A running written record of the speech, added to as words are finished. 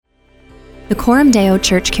The Coram Deo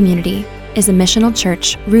Church community is a missional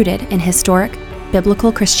church rooted in historic,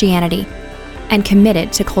 biblical Christianity and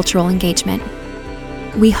committed to cultural engagement.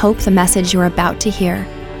 We hope the message you're about to hear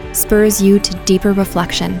spurs you to deeper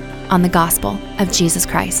reflection on the gospel of Jesus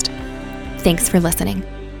Christ. Thanks for listening.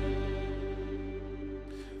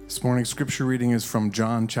 This morning's scripture reading is from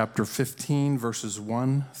John chapter 15, verses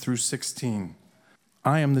 1 through 16.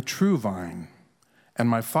 I am the true vine, and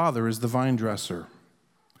my Father is the vine dresser.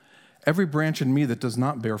 Every branch in me that does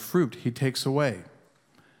not bear fruit, he takes away.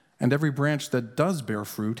 And every branch that does bear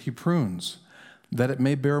fruit, he prunes, that it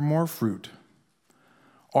may bear more fruit.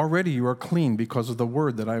 Already you are clean because of the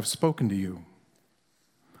word that I have spoken to you.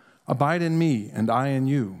 Abide in me, and I in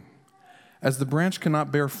you. As the branch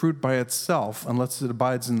cannot bear fruit by itself unless it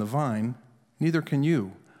abides in the vine, neither can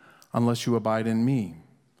you unless you abide in me.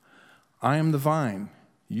 I am the vine,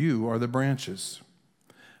 you are the branches.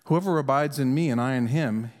 Whoever abides in me and I in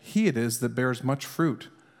him, he it is that bears much fruit.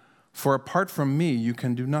 For apart from me you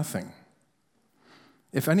can do nothing.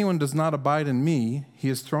 If anyone does not abide in me, he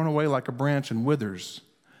is thrown away like a branch and withers,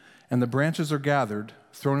 and the branches are gathered,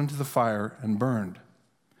 thrown into the fire, and burned.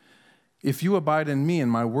 If you abide in me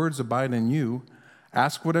and my words abide in you,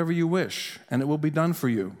 ask whatever you wish, and it will be done for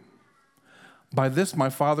you. By this my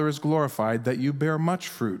Father is glorified, that you bear much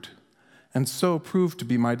fruit, and so prove to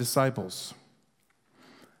be my disciples.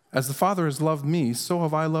 As the Father has loved me, so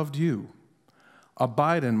have I loved you.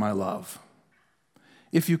 Abide in my love.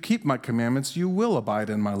 If you keep my commandments, you will abide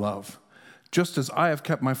in my love, just as I have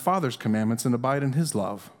kept my Father's commandments and abide in his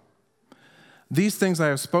love. These things I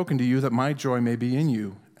have spoken to you, that my joy may be in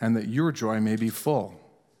you, and that your joy may be full.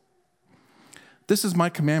 This is my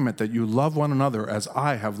commandment, that you love one another as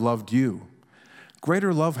I have loved you.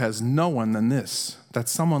 Greater love has no one than this, that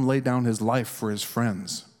someone lay down his life for his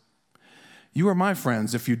friends. You are my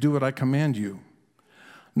friends if you do what I command you.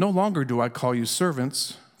 No longer do I call you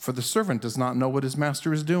servants, for the servant does not know what his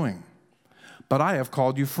master is doing. But I have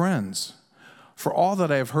called you friends, for all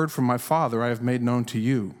that I have heard from my Father I have made known to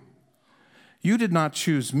you. You did not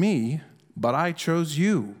choose me, but I chose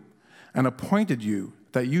you and appointed you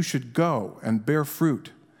that you should go and bear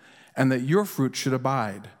fruit, and that your fruit should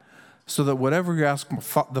abide, so that whatever you ask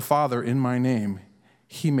the Father in my name,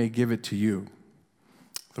 he may give it to you.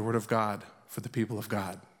 The word of God for the people of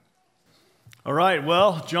God. All right,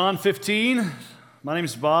 well, John 15. My name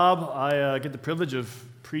is Bob. I get the privilege of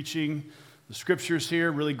preaching the scriptures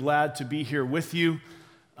here. Really glad to be here with you.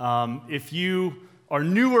 If you are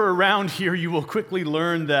newer around here, you will quickly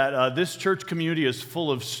learn that this church community is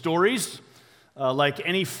full of stories. Like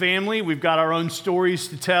any family, we've got our own stories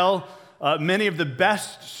to tell. Many of the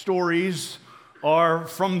best stories are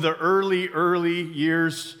from the early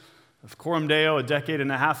years of Coram Deo, a decade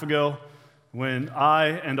and a half ago, when I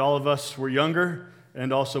and all of us were younger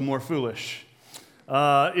and also more foolish.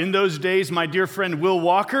 In those days, my dear friend Will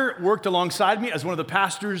Walker worked alongside me as one of the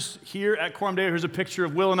pastors here at Coram Deo. Here's a picture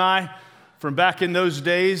of Will and I from back in those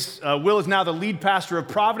days. Will is now the lead pastor of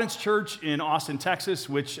Providence Church in Austin, Texas,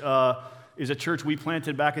 which is a church we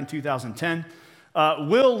planted back in 2010.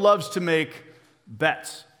 Will loves to make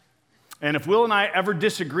bets. And if Will and I ever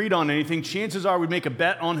disagreed on anything, chances are we'd make a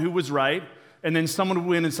bet on who was right, and then someone would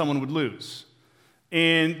win and someone would lose.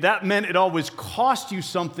 And that meant it always cost you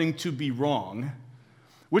something to be wrong,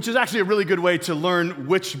 which is actually a really good way to learn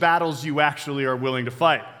which battles you actually are willing to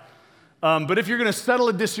fight. But if you're going to settle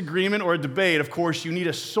a disagreement or a debate, of course, you need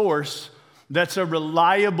a source that's a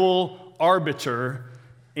reliable arbiter.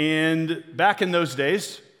 And back in those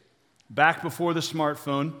days, back before the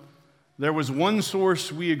smartphone, there was one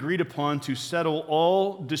source we agreed upon to settle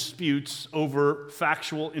all disputes over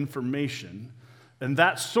factual information, and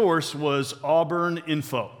that source was Auburn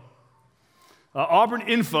Info. Auburn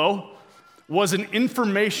Info was an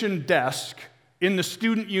information desk in the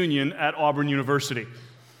student union at Auburn University.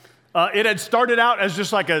 It had started out as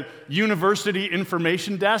just like a university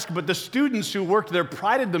information desk, but the students who worked there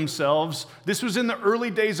prided themselves, this was in the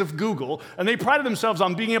early days of Google, and they prided themselves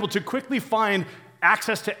on being able to quickly find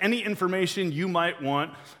access to any information you might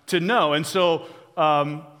want to know. And so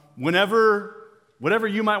whatever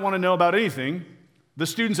you might want to know about anything, the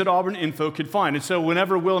students at Auburn Info could find. And so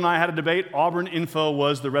whenever Will and I had a debate, Auburn Info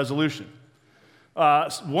was the resolution.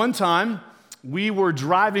 One time, we were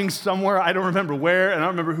driving somewhere, I don't remember where, and I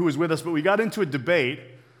don't remember who was with us, but we got into a debate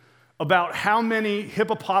about how many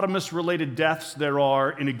hippopotamus-related deaths there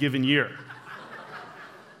are in a given year.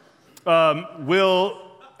 Will,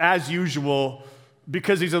 as usual,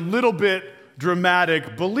 because he's a little bit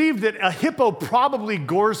dramatic, believed that a hippo probably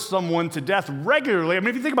gores someone to death regularly. I mean,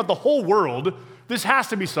 if you think about the whole world, this has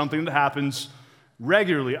to be something that happens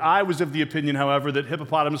regularly. I was of the opinion, however, that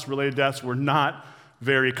hippopotamus-related deaths were not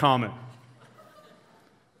very common.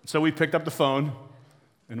 So we picked up the phone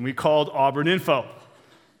and we called Auburn Info.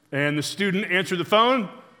 And the student answered the phone,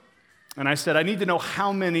 and I said, I need to know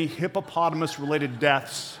how many hippopotamus-related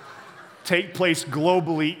deaths take place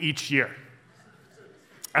globally each year.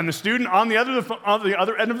 And the student on the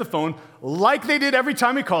other end of the phone, like they did every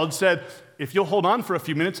time he called, said, if you'll hold on for a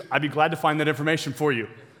few minutes, I'd be glad to find that information for you.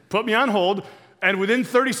 Put me on hold, and within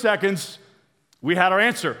 30 seconds, we had our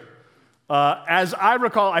answer. As I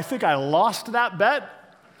recall, I think I lost that bet.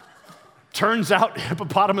 Turns out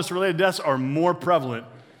hippopotamus-related deaths are more prevalent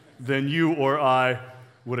than you or I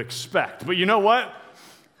would expect. But you know what?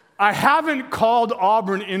 I haven't called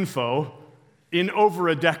Auburn Info in over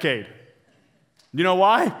a decade. You know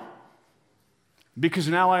why? Because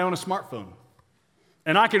now I own a smartphone.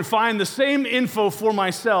 And I can find the same info for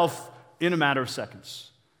myself in a matter of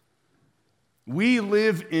seconds. We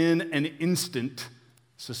live in an instant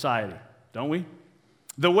society, don't we?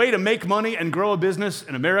 The way to make money and grow a business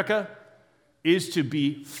in America is to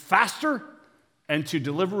be faster and to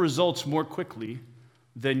deliver results more quickly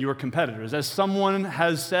than your competitors. As someone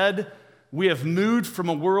has said, we have moved from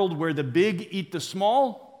a world where the big eat the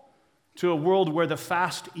small to a world where the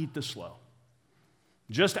fast eat the slow.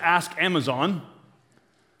 Just ask Amazon,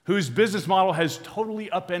 whose business model has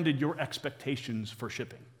totally upended your expectations for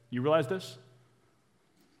shipping. You realize this?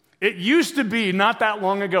 It used to be not that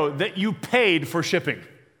long ago that you paid for shipping,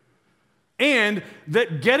 and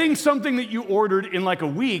that getting something that you ordered in like a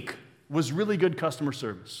week was really good customer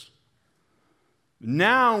service.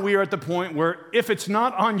 Now we are at the point where if it's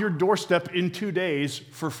not on your doorstep in 2 days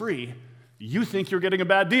for free, you think you're getting a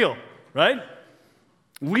bad deal, right?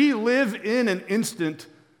 We live in an instant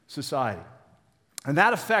society, and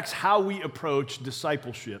that affects how we approach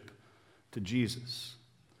discipleship to Jesus.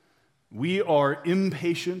 We are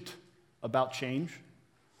impatient about change.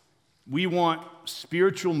 We want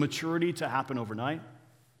spiritual maturity to happen overnight.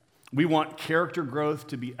 We want character growth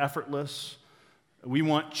to be effortless. We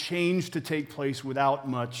want change to take place without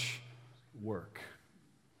much work.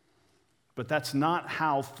 But that's not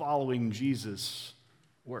how following Jesus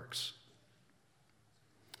works.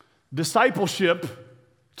 Discipleship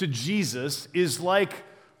to Jesus is like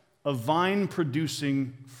a vine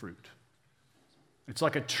producing fruit. It's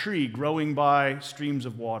like a tree growing by streams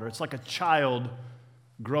of water. It's like a child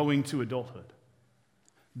growing to adulthood.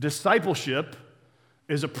 Discipleship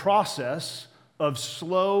is a process of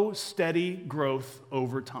slow, steady growth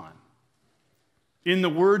over time. In the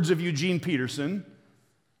words of Eugene Peterson,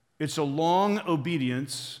 it's a long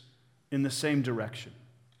obedience in the same direction.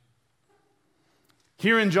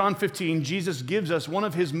 Here in John 15, Jesus gives us one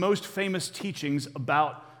of his most famous teachings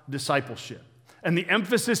about discipleship. And the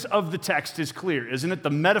emphasis of the text is clear, isn't it? The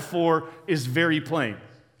metaphor is very plain.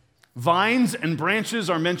 Vines and branches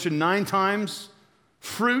are mentioned 9 times.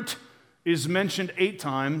 Fruit is mentioned 8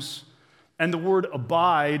 times. And the word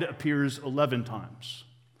abide appears 11 times.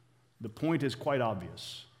 The point is quite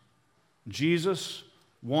obvious. Jesus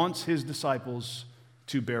wants his disciples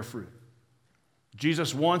to bear fruit.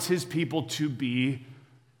 Jesus wants his people to be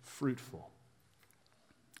fruitful.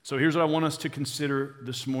 So here's what I want us to consider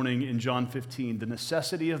this morning in John 15: the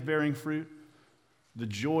necessity of bearing fruit, the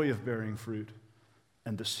joy of bearing fruit,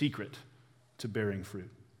 and the secret to bearing fruit.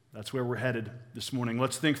 That's where we're headed this morning.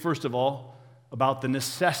 Let's think first of all about the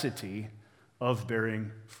necessity of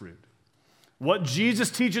bearing fruit. What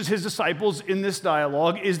Jesus teaches his disciples in this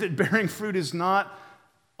dialogue is that bearing fruit is not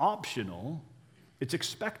optional, it's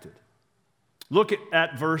expected. Look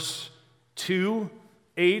at verse 2,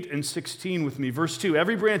 8, and 16 with me. Verse 2,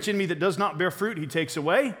 every branch in me that does not bear fruit, he takes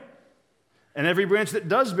away, and every branch that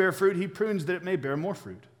does bear fruit, he prunes that it may bear more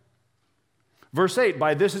fruit. Verse 8,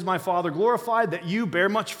 by this is my Father glorified, that you bear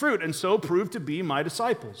much fruit, and so prove to be my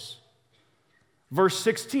disciples. Verse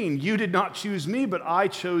 16, you did not choose me, but I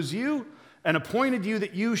chose you and appointed you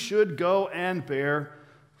that you should go and bear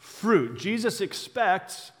fruit. Jesus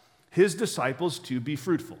expects his disciples to be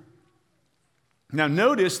fruitful. Now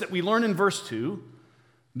notice that we learn in verse 2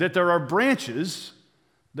 that there are branches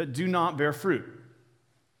that do not bear fruit.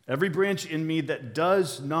 Every branch in me that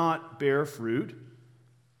does not bear fruit,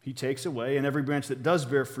 he takes away, and every branch that does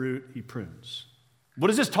bear fruit, he prunes.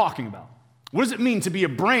 What is this talking about? What does it mean to be a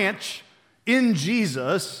branch in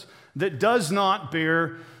Jesus that does not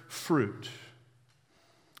bear fruit?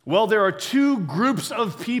 Well, there are 2 groups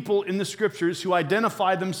of people in the scriptures who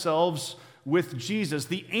identify themselves with Jesus.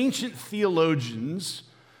 The ancient theologians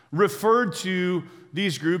referred to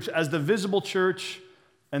these groups as the visible church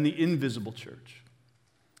and the invisible church.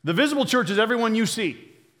 The visible church is everyone you see.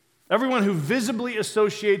 everyone who visibly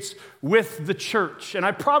associates with the church. And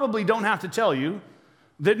I probably don't have to tell you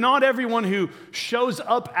that not everyone who shows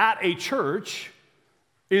up at a church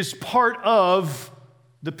is part of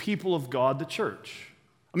the people of God, the church.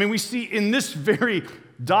 I mean, we see in this very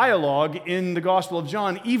dialogue in the Gospel of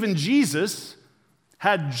John, even Jesus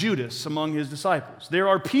had Judas among his disciples. There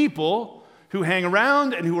are people who hang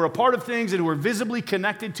around and who are a part of things and who are visibly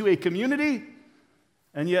connected to a community,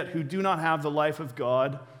 and yet who do not have the life of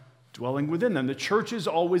God dwelling within them. The church is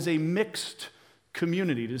always a mixed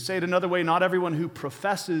community. To say it another way, not everyone who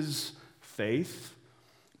professes faith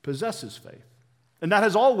possesses faith. And that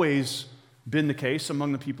has always been the case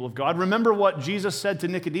among the people of God. Remember what Jesus said to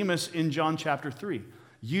Nicodemus in John chapter 3.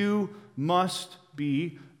 You must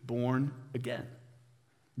be born again.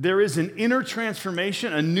 There is an inner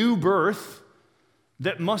transformation, a new birth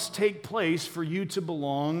that must take place for you to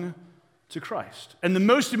belong to Christ. And the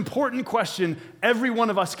most important question every one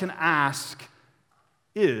of us can ask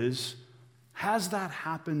is, has that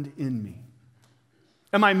happened in me?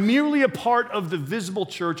 Am I merely a part of the visible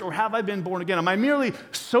church, or have I been born again? Am I merely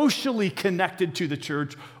socially connected to the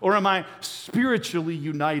church, or am I spiritually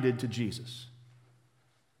united to Jesus?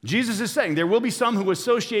 Jesus is saying there will be some who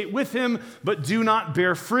associate with him but do not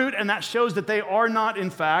bear fruit, and that shows that they are not, in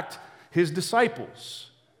fact, his disciples.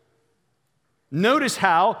 Notice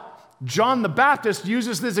how John the Baptist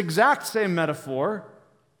uses this exact same metaphor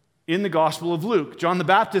in the Gospel of Luke. John the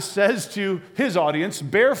Baptist says to his audience,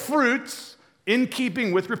 bear fruits in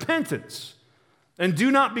keeping with repentance. And do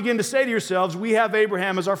not begin to say to yourselves, we have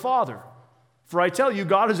Abraham as our father. For I tell you,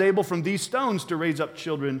 God is able from these stones to raise up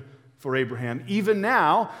children for Abraham. Even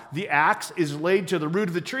now, the axe is laid to the root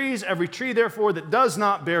of the trees. Every tree, therefore, that does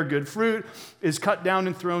not bear good fruit is cut down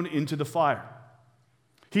and thrown into the fire.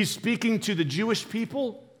 He's speaking to the Jewish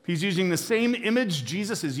people. He's using the same image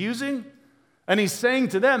Jesus is using. And he's saying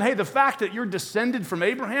to them, hey, the fact that you're descended from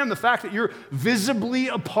Abraham, the fact that you're visibly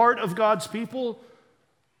a part of God's people,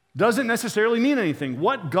 doesn't necessarily mean anything.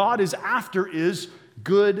 What God is after is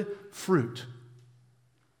good fruit.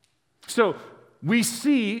 So we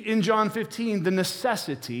see in John 15 the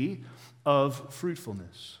necessity of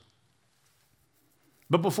fruitfulness.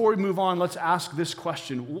 But before we move on, let's ask this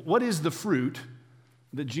question. What is the fruit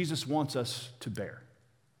that Jesus wants us to bear?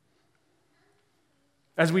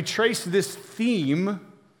 As we trace this theme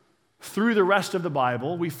through the rest of the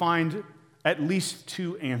Bible, we find at least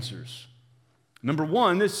two answers. Number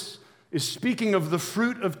one, this is speaking of the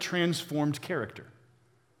fruit of transformed character.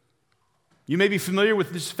 You may be familiar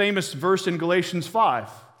with this famous verse in Galatians 5.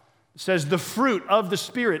 It says, the fruit of the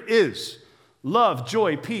Spirit is love,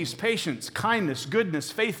 joy, peace, patience, kindness,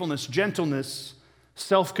 goodness, faithfulness, gentleness,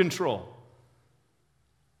 self-control.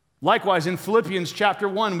 Likewise, in Philippians chapter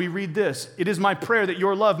 1, we read this, it is my prayer that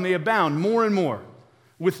your love may abound more and more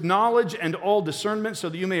with knowledge and all discernment, so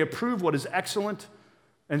that you may approve what is excellent,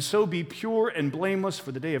 and so be pure and blameless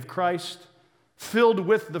for the day of Christ, filled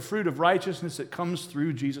with the fruit of righteousness that comes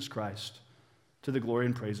through Jesus Christ, to the glory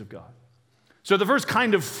and praise of God. So the first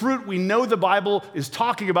kind of fruit we know the Bible is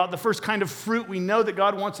talking about, the first kind of fruit we know that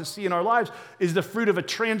God wants to see in our lives is the fruit of a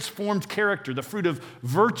transformed character, the fruit of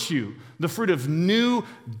virtue, the fruit of new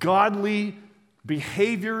godly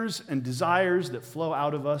behaviors and desires that flow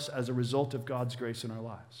out of us as a result of God's grace in our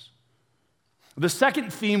lives. The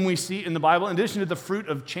second theme we see in the Bible, in addition to the fruit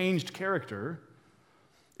of changed character,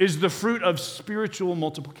 is the fruit of spiritual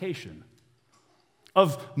multiplication,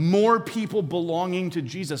 of more people belonging to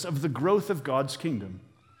Jesus, of the growth of God's kingdom.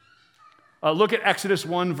 Look at Exodus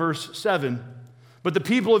 1, verse 7. But the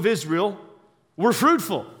people of Israel were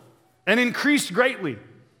fruitful and increased greatly.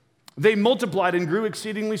 They multiplied and grew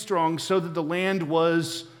exceedingly strong, so that the land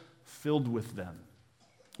was filled with them.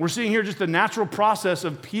 We're seeing here just the natural process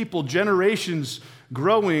of people, generations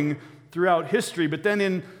growing throughout history. But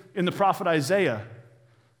then in the prophet Isaiah,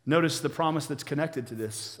 notice the promise that's connected to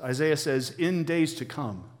this. Isaiah says, in days to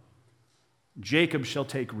come, Jacob shall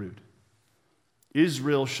take root.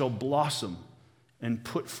 Israel shall blossom and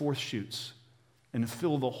put forth shoots and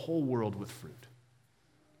fill the whole world with fruit.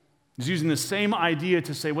 He's using the same idea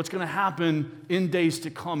to say what's going to happen in days to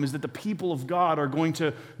come is that the people of God are going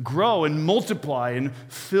to grow and multiply and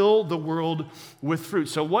fill the world with fruit.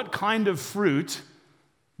 So what kind of fruit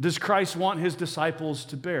does Christ want his disciples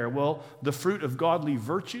to bear? Well, the fruit of godly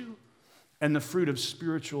virtue and the fruit of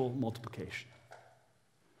spiritual multiplication.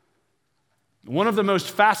 One of the most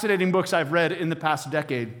fascinating books I've read in the past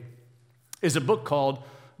decade is a book called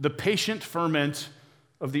The Patient Ferment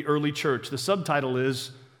of the Early Church. The subtitle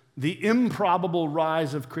is The Improbable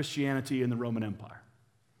Rise of Christianity in the Roman Empire.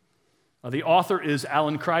 The author is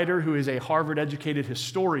Alan Kreider, who is a Harvard-educated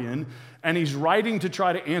historian, and he's writing to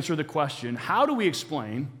try to answer the question, how do we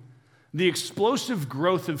explain the explosive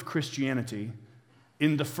growth of Christianity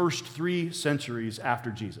in the first 3 centuries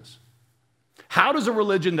after Jesus? How does a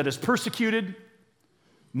religion that is persecuted,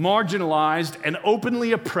 marginalized, and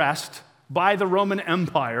openly oppressed by the Roman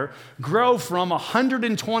Empire grow from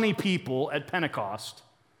 120 people at Pentecost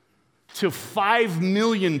to 5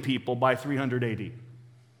 million people by 300 AD?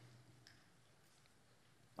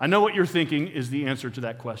 I know what you're thinking is the answer to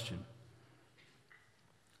that question.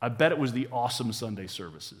 I bet it was the awesome Sunday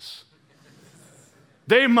services.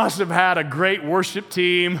 They must have had a great worship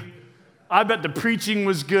team. I bet the preaching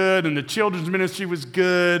was good and the children's ministry was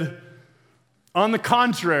good. On the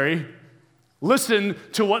contrary, listen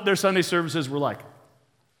to what their Sunday services were like.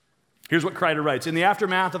 Here's what Kreider writes. In the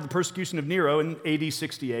aftermath of the persecution of Nero in AD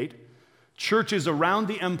 68, churches around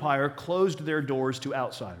the empire closed their doors to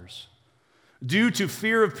outsiders due to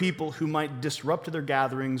fear of people who might disrupt their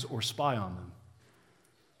gatherings or spy on them.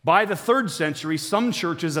 By the 3rd century, some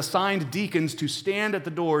churches assigned deacons to stand at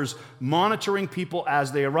the doors, monitoring people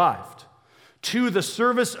as they arrived. To the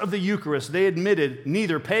service of the Eucharist, they admitted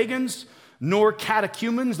neither pagans nor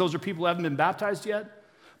catechumens, those are people who haven't been baptized yet,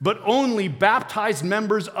 but only baptized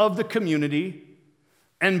members of the community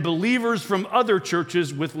and believers from other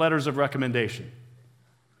churches with letters of recommendation.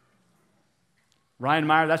 Ryan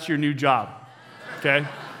Meyer, that's your new job, okay?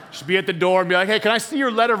 Just be at the door and be like, hey, can I see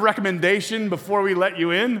your letter of recommendation before we let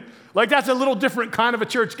you in? Like, that's a little different kind of a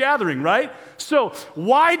church gathering, right? So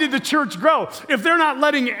why did the church grow? If they're not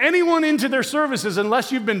letting anyone into their services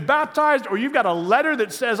unless you've been baptized or you've got a letter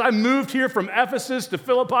that says, I moved here from Ephesus to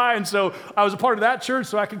Philippi, and so I was a part of that church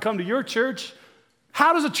so I could come to your church.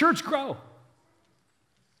 How does a church grow?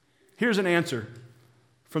 Here's an answer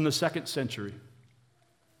from the 2nd century,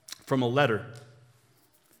 from a letter.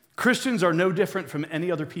 Christians are no different from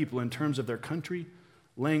any other people in terms of their country,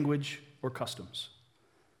 language, or customs.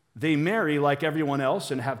 They marry like everyone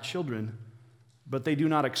else and have children, but they do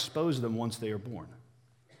not expose them once they are born.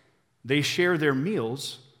 They share their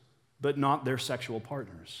meals, but not their sexual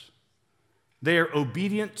partners. They are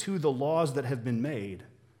obedient to the laws that have been made,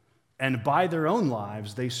 and by their own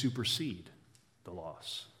lives, they supersede the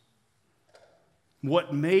laws.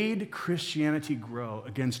 What made Christianity grow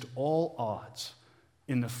against all odds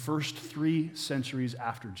in the first 3 centuries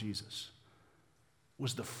after Jesus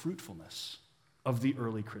was the fruitfulness of the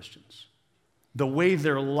early Christians. The way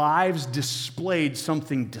their lives displayed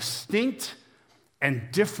something distinct and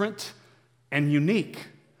different and unique.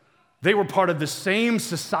 They were part of the same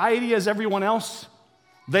society as everyone else.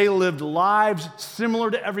 They lived lives similar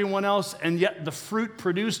to everyone else, and yet the fruit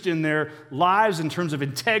produced in their lives in terms of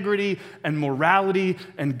integrity and morality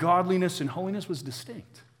and godliness and holiness was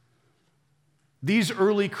distinct. These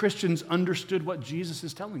early Christians understood what Jesus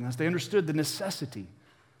is telling us. They understood the necessity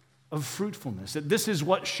of fruitfulness, that this is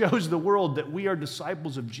what shows the world that we are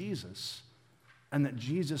disciples of Jesus and that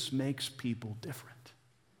Jesus makes people different.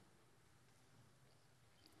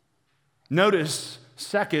 Notice,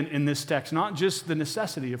 second, in this text, not just the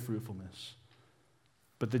necessity of fruitfulness,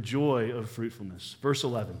 but the joy of fruitfulness. Verse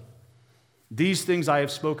 11, these things I have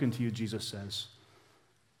spoken to you, Jesus says,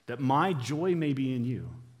 that my joy may be in you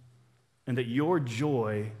and that your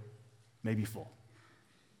joy may be full.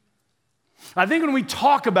 I think when we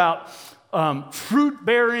talk about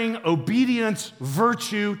fruit-bearing, obedience,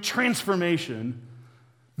 virtue, transformation,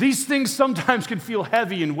 these things sometimes can feel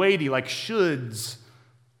heavy and weighty, like shoulds.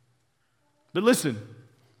 But listen,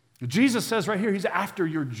 Jesus says right here, he's after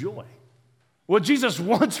your joy. What Jesus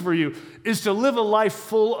wants for you is to live a life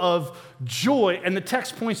full of joy. And the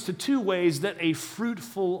text points to 2 ways that a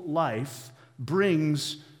fruitful life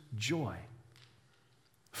brings joy.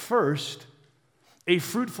 First, a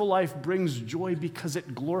fruitful life brings joy because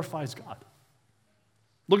it glorifies God.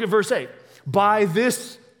 Look at verse 8. By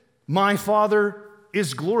this my Father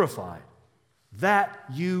is glorified, that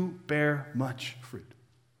you bear much fruit.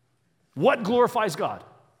 What glorifies God?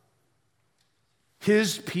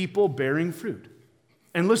 His people bearing fruit.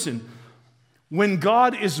 And listen, when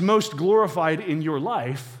God is most glorified in your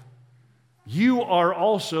life, you are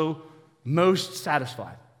also most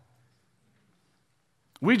satisfied.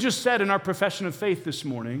 We just said in our profession of faith this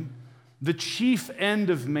morning, the chief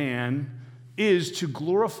end of man is to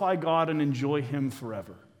glorify God and enjoy Him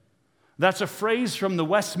forever. That's a phrase from the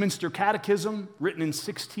Westminster Catechism, written in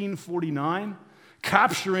 1649,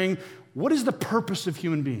 capturing what is the purpose of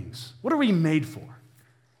human beings? What are we made for?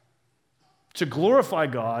 To glorify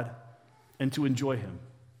God and to enjoy Him.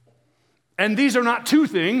 And these are not 2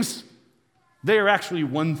 things, they are actually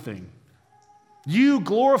one thing. You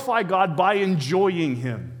glorify God by enjoying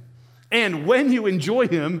Him. And when you enjoy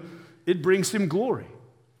him, it brings him glory.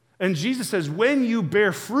 And Jesus says, when you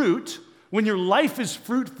bear fruit, when your life is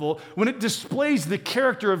fruitful, when it displays the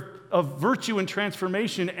character of virtue and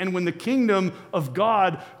transformation, and when the kingdom of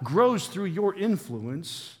God grows through your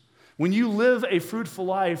influence, when you live a fruitful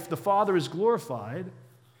life, the Father is glorified,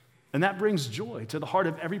 and that brings joy to the heart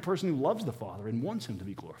of every person who loves the Father and wants him to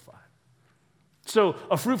be glorified. So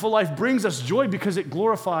a fruitful life brings us joy because it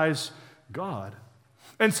glorifies God.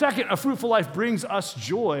 And second, a fruitful life brings us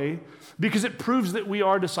joy because it proves that we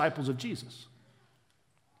are disciples of Jesus.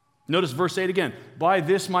 Notice verse 8 again. By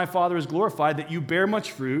this my Father is glorified, that you bear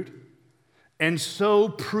much fruit, and so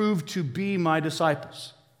prove to be my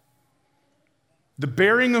disciples. The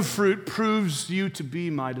bearing of fruit proves you to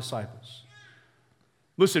be my disciples.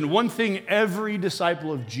 Listen, one thing every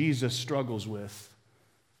disciple of Jesus struggles with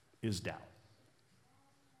is doubt.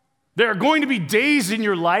 There are going to be days in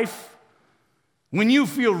your life when you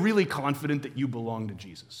feel really confident that you belong to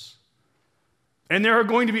Jesus. And there are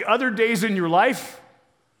going to be other days in your life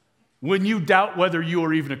when you doubt whether you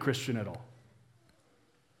are even a Christian at all.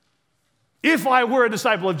 If I were a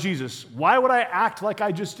disciple of Jesus, why would I act like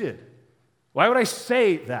I just did? Why would I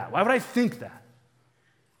say that? Why would I think that?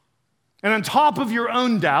 And on top of your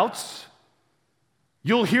own doubts,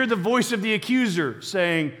 you'll hear the voice of the accuser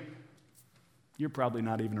saying, you're probably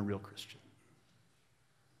not even a real Christian.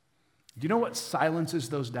 Do you know what silences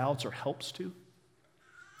those doubts or helps to?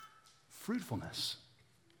 Fruitfulness.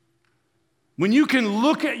 When you can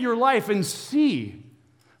look at your life and see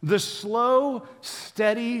the slow,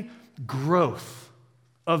 steady growth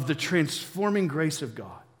of the transforming grace of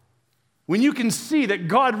God. When you can see that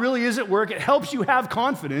God really is at work, it helps you have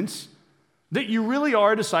confidence that you really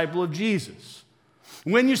are a disciple of Jesus.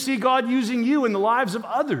 When you see God using you in the lives of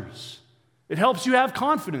others, it helps you have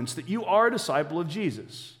confidence that you are a disciple of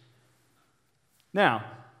Jesus. Now,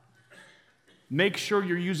 make sure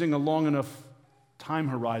you're using a long enough time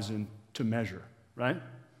horizon to measure, right?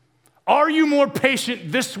 Are you more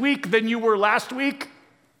patient this week than you were last week?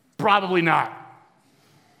 Probably not.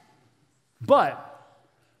 But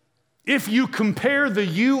if you compare the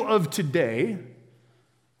you of today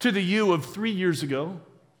to the you of 3 years ago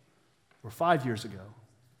or 5 years ago,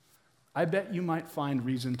 I bet you might find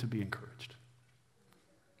reason to be encouraged.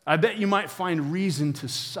 I bet you might find reason to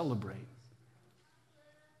celebrate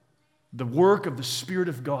the work of the Spirit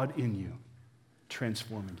of God in you,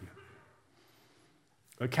 transforming you.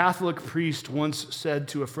 A Catholic priest once said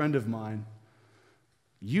to a friend of mine,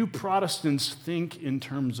 you Protestants think in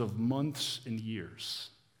terms of months and years.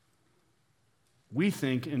 We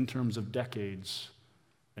think in terms of decades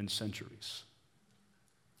and centuries.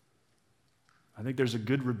 I think there's a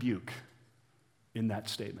good rebuke in that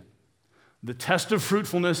statement. The test of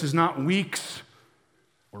fruitfulness is not weeks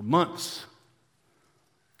or months.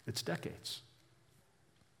 It's decades.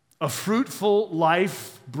 A fruitful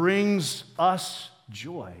life brings us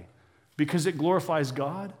joy because it glorifies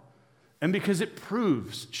God and because it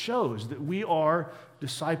shows that we are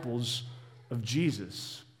disciples of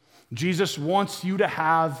Jesus. Jesus wants you to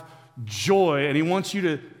have joy, and he wants you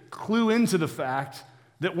to clue into the fact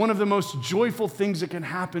that one of the most joyful things that can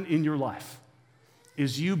happen in your life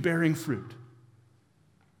is you bearing fruit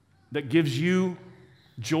that gives you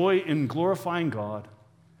joy in glorifying God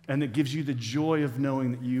and that gives you the joy of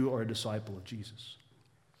knowing that you are a disciple of Jesus.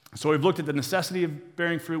 So we've looked at the necessity of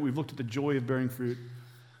bearing fruit. We've looked at the joy of bearing fruit.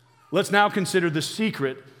 Let's now consider the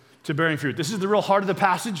secret to bearing fruit. This is the real heart of the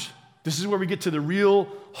passage. This is where we get to the real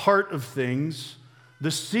heart of things,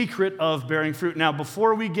 the secret of bearing fruit. Now,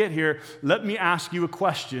 before we get here, let me ask you a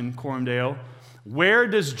question, Coram Deo. Where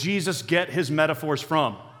does Jesus get his metaphors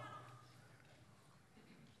from?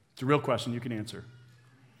 It's a real question you can answer.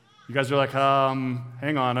 You guys are like,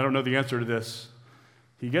 hang on, I don't know the answer to this.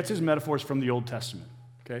 He gets his metaphors from the Old Testament.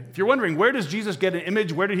 Okay? If you're wondering, where does Jesus get an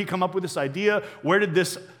image? Where did he come up with this idea? Where did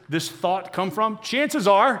this thought come from? Chances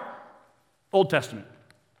are, Old Testament.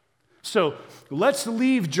 So let's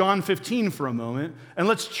leave John 15 for a moment, and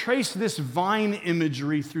let's trace this vine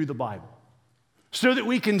imagery through the Bible so that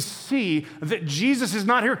we can see that Jesus is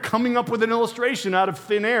not here coming up with an illustration out of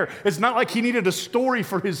thin air. It's not like he needed a story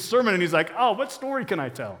for his sermon, and he's like, oh, what story can I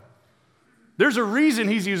tell? There's a reason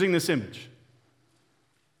he's using this image.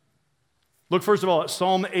 Look, first of all, at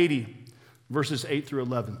Psalm 80, verses 8 through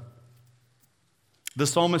 11. The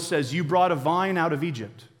psalmist says, you brought a vine out of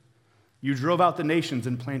Egypt. You drove out the nations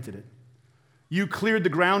and planted it. You cleared the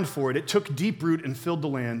ground for it. It took deep root and filled the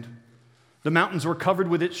land. The mountains were covered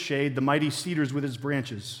with its shade, the mighty cedars with its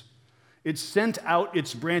branches. It sent out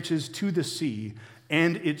its branches to the sea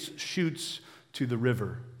and its shoots to the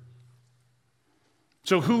river.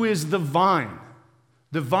 So who is the vine?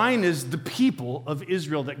 The vine is the people of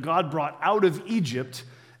Israel that God brought out of Egypt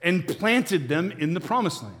and planted them in the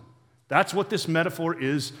promised land. That's what this metaphor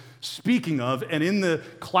is speaking of. And in the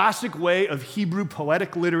classic way of Hebrew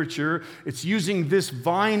poetic literature, it's using this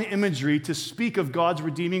vine imagery to speak of God's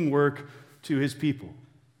redeeming work to his people.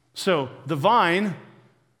 So the vine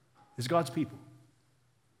is God's people.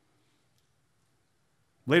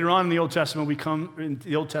 Later on in the Old Testament, we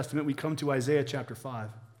come to Isaiah chapter 5,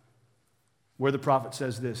 where the prophet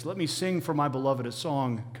says this, "Let me sing for my beloved a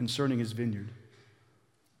song concerning his vineyard.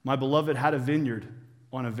 My beloved had a vineyard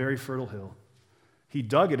on a very fertile hill. He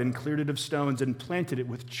dug it and cleared it of stones and planted it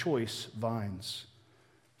with choice vines.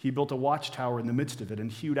 He built a watchtower in the midst of it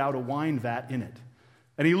and hewed out a wine vat in it.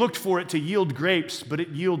 And he looked for it to yield grapes, but it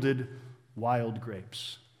yielded wild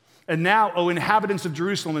grapes. And now, O inhabitants of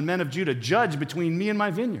Jerusalem and men of Judah, judge between me and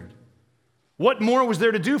my vineyard. What more was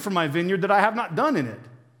there to do for my vineyard that I have not done in it?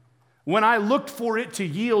 When I looked for it to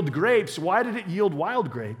yield grapes, why did it yield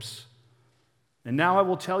wild grapes? And now I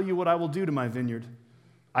will tell you what I will do to my vineyard.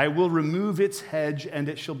 I will remove its hedge, and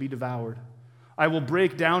it shall be devoured. I will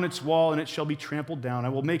break down its wall, and it shall be trampled down. I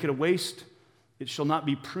will make it a waste. It shall not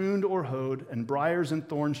be pruned or hoed, and briars and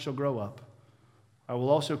thorns shall grow up. I will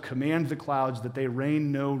also command the clouds that they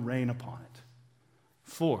rain no rain upon it.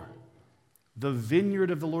 For the vineyard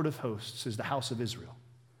of the Lord of hosts is the house of Israel,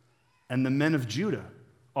 and the men of Judah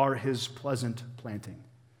are his pleasant planting.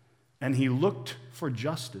 And he looked for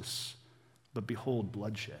justice, but behold,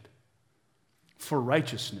 bloodshed. For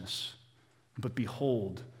righteousness, but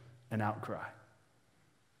behold, an outcry."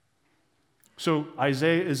 So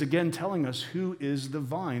Isaiah is again telling us who is the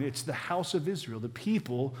vine. It's the house of Israel, the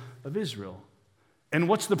people of Israel. And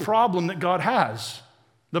what's the problem that God has?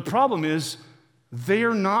 The problem is they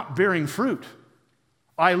are not bearing fruit.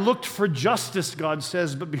 I looked for justice, God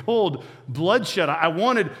says, but behold, bloodshed. I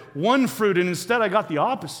wanted one fruit, and instead I got the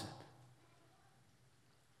opposite.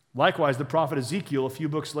 Likewise, the prophet Ezekiel, a few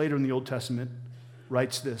books later in the Old Testament,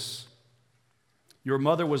 writes this: "Your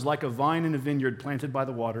mother was like a vine in a vineyard planted by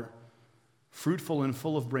the water, fruitful and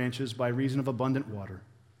full of branches by reason of abundant water.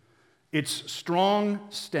 Its strong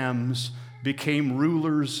stems became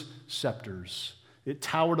rulers' scepters. It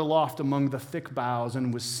towered aloft among the thick boughs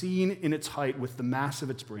and was seen in its height with the mass of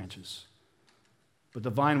its branches. But the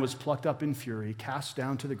vine was plucked up in fury, cast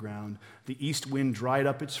down to the ground. The east wind dried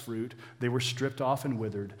up its fruit. They were stripped off and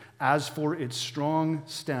withered. As for its strong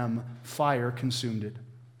stem, fire consumed it.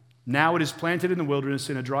 Now it is planted in the wilderness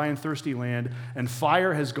in a dry and thirsty land, and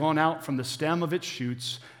fire has gone out from the stem of its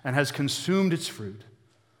shoots and has consumed its fruit,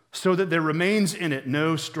 so that there remains in it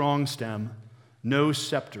no strong stem, no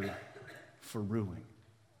scepter for ruling."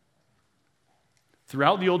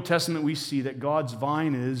 Throughout the Old Testament, we see that God's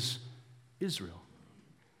vine is Israel.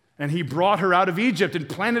 And he brought her out of Egypt and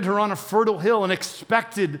planted her on a fertile hill and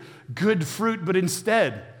expected good fruit, but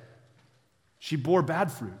instead, she bore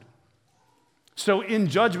bad fruit. So in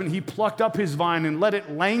judgment, he plucked up his vine and let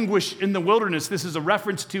it languish in the wilderness. This is a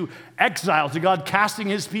reference to exile, to God casting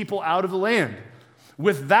his people out of the land.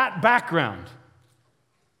 With that background,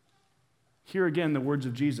 hear again the words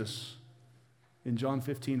of Jesus in John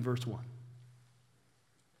 15, verse 1.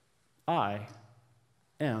 "I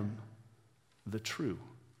am the true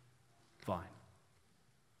vine."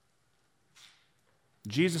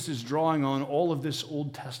 Jesus is drawing on all of this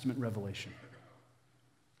Old Testament revelation.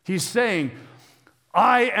 He's saying,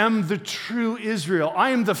 I am the true Israel.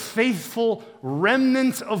 I am the faithful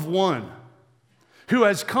remnant of one who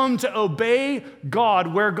has come to obey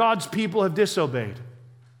God where God's people have disobeyed.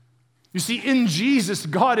 You see, in Jesus,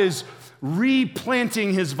 God is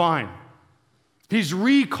replanting his vine. He's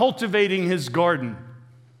recultivating his garden.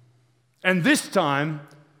 And this time,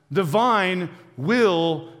 the vine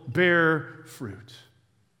will bear fruit.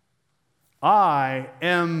 I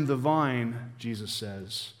am the vine, Jesus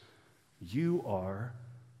says. You are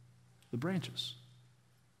the branches.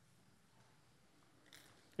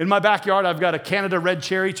 In my backyard, I've got a Canada red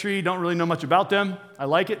cherry tree. Don't really know much about them. I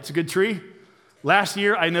like it. It's a good tree. Last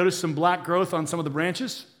year, I noticed some black growth on some of the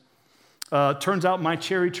branches. Turns out my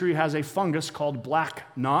cherry tree has a fungus called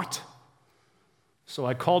black knot. So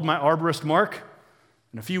I called my arborist, Mark,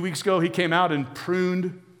 and a few weeks ago, he came out and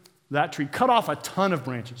pruned that tree, cut off a ton of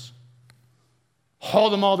branches,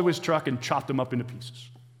 hauled them all to his truck, and chopped them up into pieces.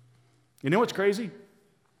 You know what's crazy?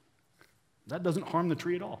 That doesn't harm the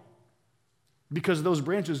tree at all, because those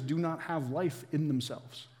branches do not have life in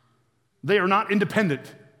themselves. They are not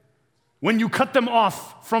independent. When you cut them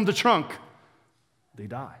off from the trunk, they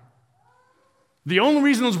die. The only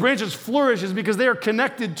reason those branches flourish is because they are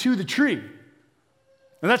connected to the tree.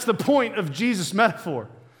 And that's the point of Jesus' metaphor.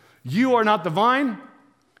 You are not the vine.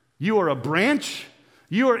 You are a branch.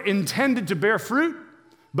 You are intended to bear fruit,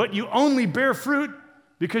 but you only bear fruit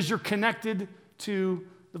because you're connected to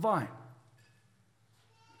the vine.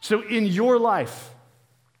 So in your life,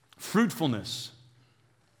 fruitfulness,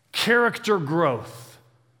 character growth,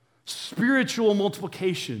 spiritual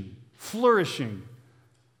multiplication, flourishing,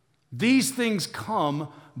 these things come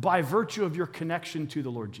by virtue of your connection to the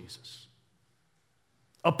Lord Jesus.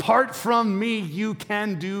 Apart from me, you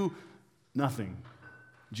can do nothing,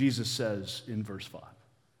 Jesus says in verse 5.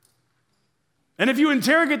 And if you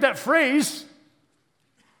interrogate that phrase,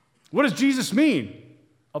 what does Jesus mean?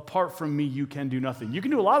 Apart from me, you can do nothing. You can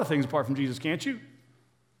do a lot of things apart from Jesus, can't you?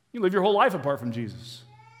 You live your whole life apart from Jesus.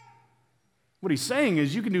 What he's saying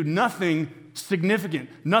is you can do nothing significant,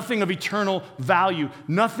 nothing of eternal value,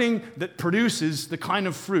 nothing that produces the kind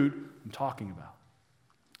of fruit I'm talking about.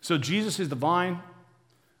 So Jesus is the vine,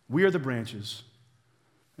 we are the branches,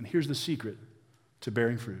 and here's the secret to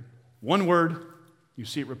bearing fruit. One word, you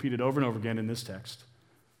see it repeated over and over again in this text: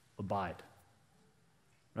 abide.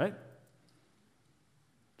 Right?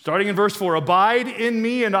 Starting in verse 4, abide in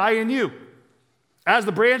me and I in you. As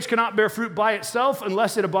the branch cannot bear fruit by itself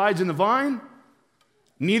unless it abides in the vine,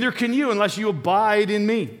 neither can you unless you abide in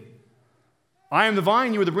me. I am the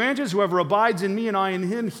vine, you are the branches. Whoever abides in me and I in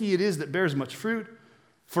him, he it is that bears much fruit.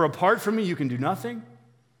 For apart from me, you can do nothing.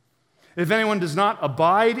 If anyone does not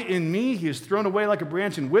abide in me, he is thrown away like a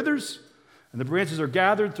branch and withers, and the branches are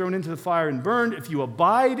gathered, thrown into the fire, and burned. If you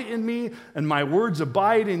abide in me, and my words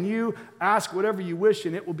abide in you, ask whatever you wish,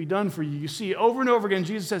 and it will be done for you. You see, over and over again,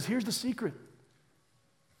 Jesus says, here's the secret.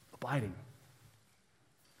 Abiding,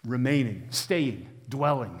 remaining, staying,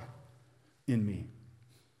 dwelling in me.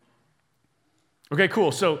 Okay,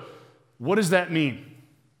 cool. So what does that mean?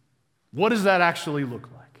 What does that actually look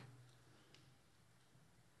like?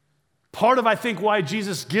 Part of, I think, why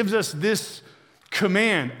Jesus gives us this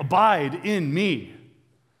command, abide in me,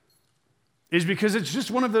 is because it's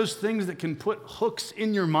just one of those things that can put hooks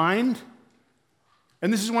in your mind.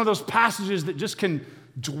 And this is one of those passages that just can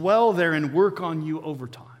dwell there and work on you over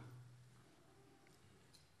time.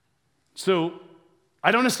 So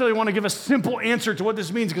I don't necessarily want to give a simple answer to what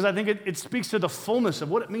this means, because I think it speaks to the fullness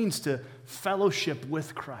of what it means to fellowship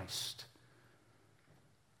with Christ.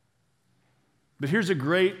 But here's a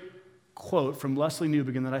great quote from Lesslie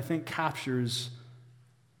Newbigin that I think captures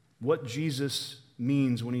what Jesus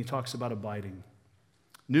means when he talks about abiding.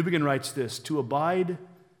 Newbigin writes this: to abide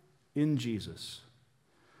in Jesus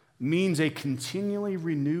means a continually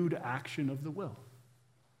renewed action of the will.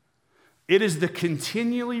 It is the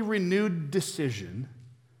continually renewed decision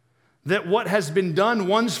that what has been done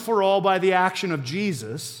once for all by the action of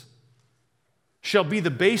Jesus shall be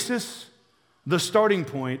the basis, the starting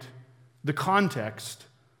point, the context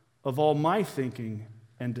of all my thinking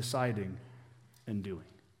and deciding and doing.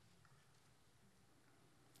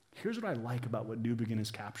 Here's what I like about what Newbigin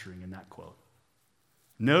is capturing in that quote.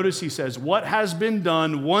 Notice he says, what has been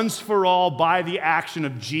done once for all by the action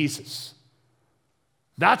of Jesus.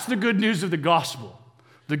 That's the good news of the gospel.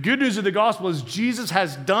 The good news of the gospel is Jesus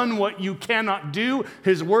has done what you cannot do.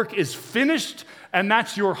 His work is finished, and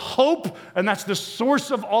that's your hope, and that's the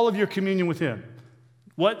source of all of your communion with him.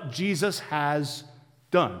 What Jesus has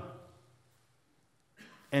done.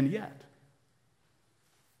 And yet,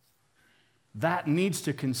 that needs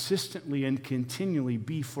to consistently and continually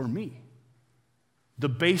be for me the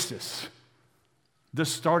basis, the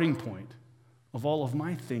starting point of all of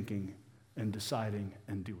my thinking and deciding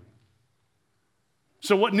and doing.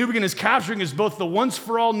 So what Newbigin is capturing is both the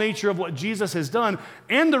once-for-all nature of what Jesus has done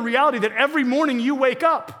and the reality that every morning you wake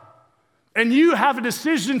up and you have a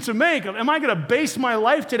decision to make of, am I going to base my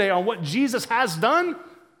life today on what Jesus has done,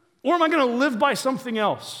 or am I going to live by something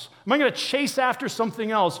else? Am I going to chase after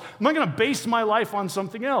something else? Am I going to base my life on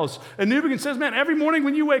something else? And Newbigin says, man, every morning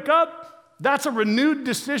when you wake up, that's a renewed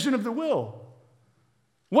decision of the will.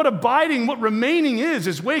 What abiding, what remaining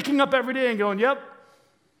is waking up every day and going, yep,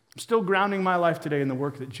 I'm still grounding my life today in the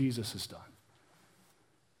work that Jesus has done.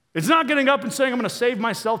 It's not getting up and saying, I'm going to save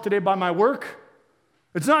myself today by my work.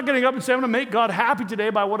 It's not getting up and saying, I'm going to make God happy today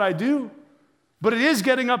by what I do. But it is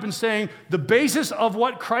getting up and saying, the basis of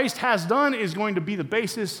what Christ has done is going to be the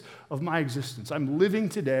basis of my existence. I'm living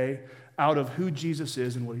today out of who Jesus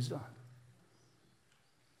is and what he's done.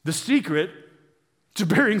 The secret to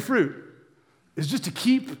bearing fruit is just to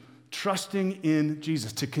keep trusting in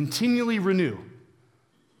Jesus, to continually renew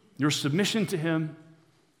your submission to him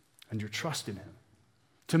and your trust in him,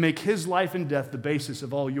 to make his life and death the basis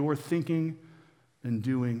of all your thinking and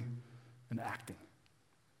doing and acting.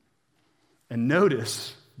 And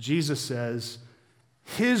notice, Jesus says,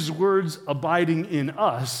 his words abiding in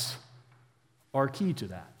us are key to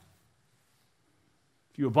that.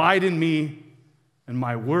 If you abide in me and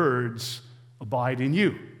my words abide in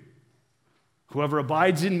you. Whoever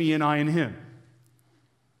abides in me and I in him.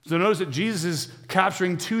 So notice that Jesus is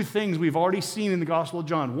capturing two things we've already seen in the Gospel of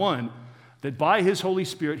John. One, that by his Holy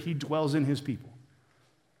Spirit, he dwells in his people.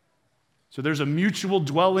 So there's a mutual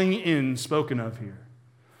dwelling in spoken of here.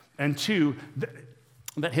 And two,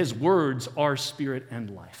 that his words are spirit and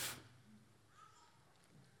life.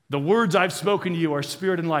 The words I've spoken to you are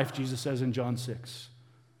spirit and life, Jesus says in John 6.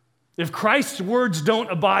 If Christ's words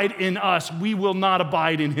don't abide in us, we will not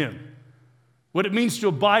abide in him. What it means to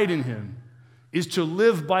abide in him is to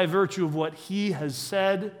live by virtue of what he has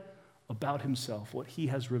said about himself, what he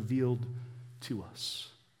has revealed to us.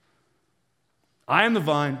 I am the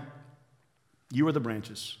vine, you are the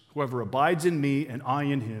branches. Whoever abides in me and I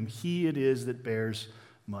in him, he it is that bears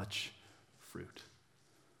much fruit.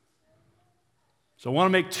 So I want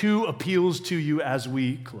to make two appeals to you as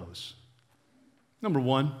we close. Number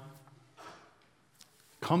one,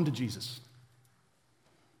 come to Jesus.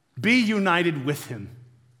 Be united with him.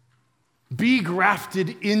 Be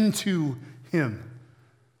grafted into him.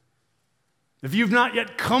 If you've not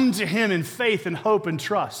yet come to him in faith and hope and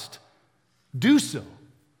trust, do so.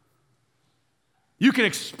 You can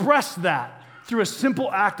express that through a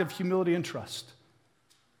simple act of humility and trust.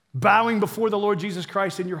 Bowing before the Lord Jesus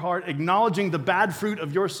Christ in your heart, acknowledging the bad fruit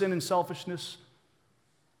of your sin and selfishness,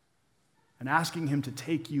 and asking him to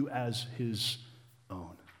take you as his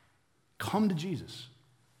own. Come to Jesus.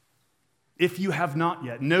 If you have not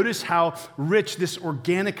yet. Notice how rich this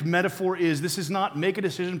organic metaphor is. This is not make a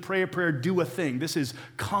decision, pray a prayer, do a thing. This is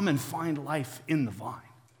come and find life in the vine.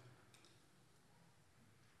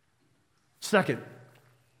 Second,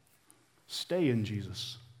 stay in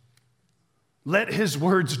Jesus. Let his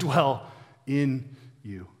words dwell in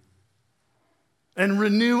you. And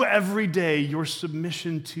renew every day your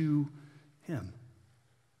submission to him.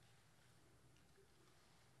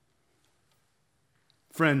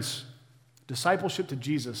 Friends, discipleship to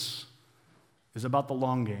Jesus is about the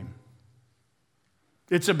long game.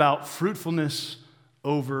 It's about fruitfulness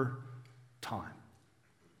over time.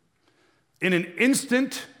 In an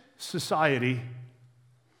instant society,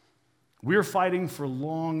 we're fighting for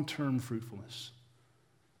long-term fruitfulness.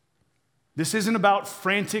 This isn't about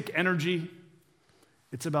frantic energy.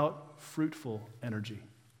 It's about fruitful energy.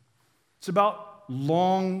 It's about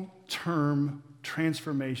long-term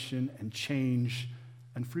transformation and change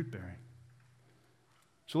and fruit bearing.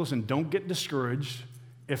 So listen, don't get discouraged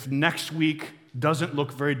if next week doesn't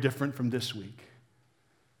look very different from this week.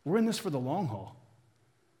 We're in this for the long haul.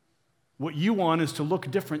 What you want is to look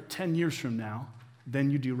different 10 years from now than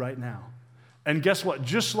you do right now. And guess what?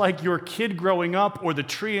 Just like your kid growing up or the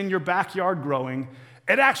tree in your backyard growing,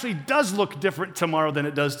 it actually does look different tomorrow than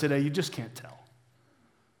it does today. You just can't tell.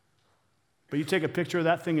 But you take a picture of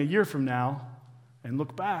that thing a year from now and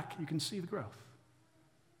look back, you can see the growth.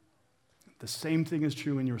 The same thing is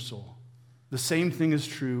true in your soul. The same thing is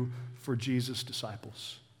true for Jesus'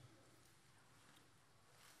 disciples.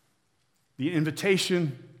 The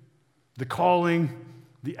invitation, the calling,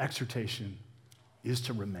 the exhortation is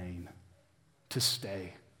to remain, to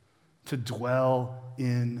stay, to dwell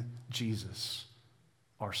in Jesus,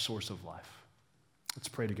 our source of life. Let's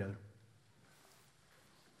pray together.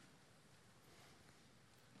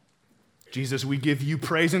 Jesus, we give you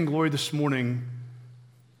praise and glory this morning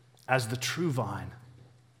as the true vine,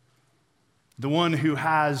 the one who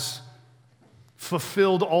has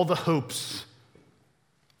fulfilled all the hopes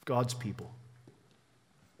of God's people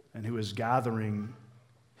and who is gathering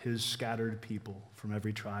his scattered people from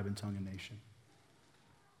every tribe and tongue and nation.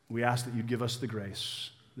 We ask that you'd give us the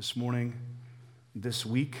grace this morning, this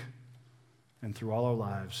week, and through all our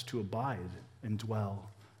lives to abide and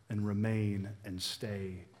dwell and remain and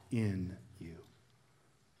stay in you.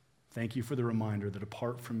 Thank you for the reminder that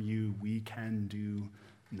apart from you, we can do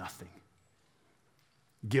nothing.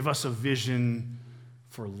 Give us a vision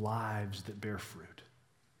for lives that bear fruit.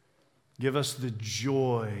 Give us the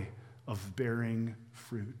joy of bearing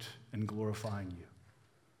fruit and glorifying you.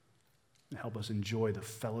 And help us enjoy the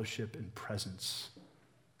fellowship and presence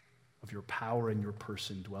of your power and your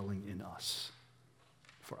person dwelling in us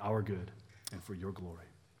for our good and for your glory.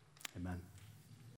 Amen.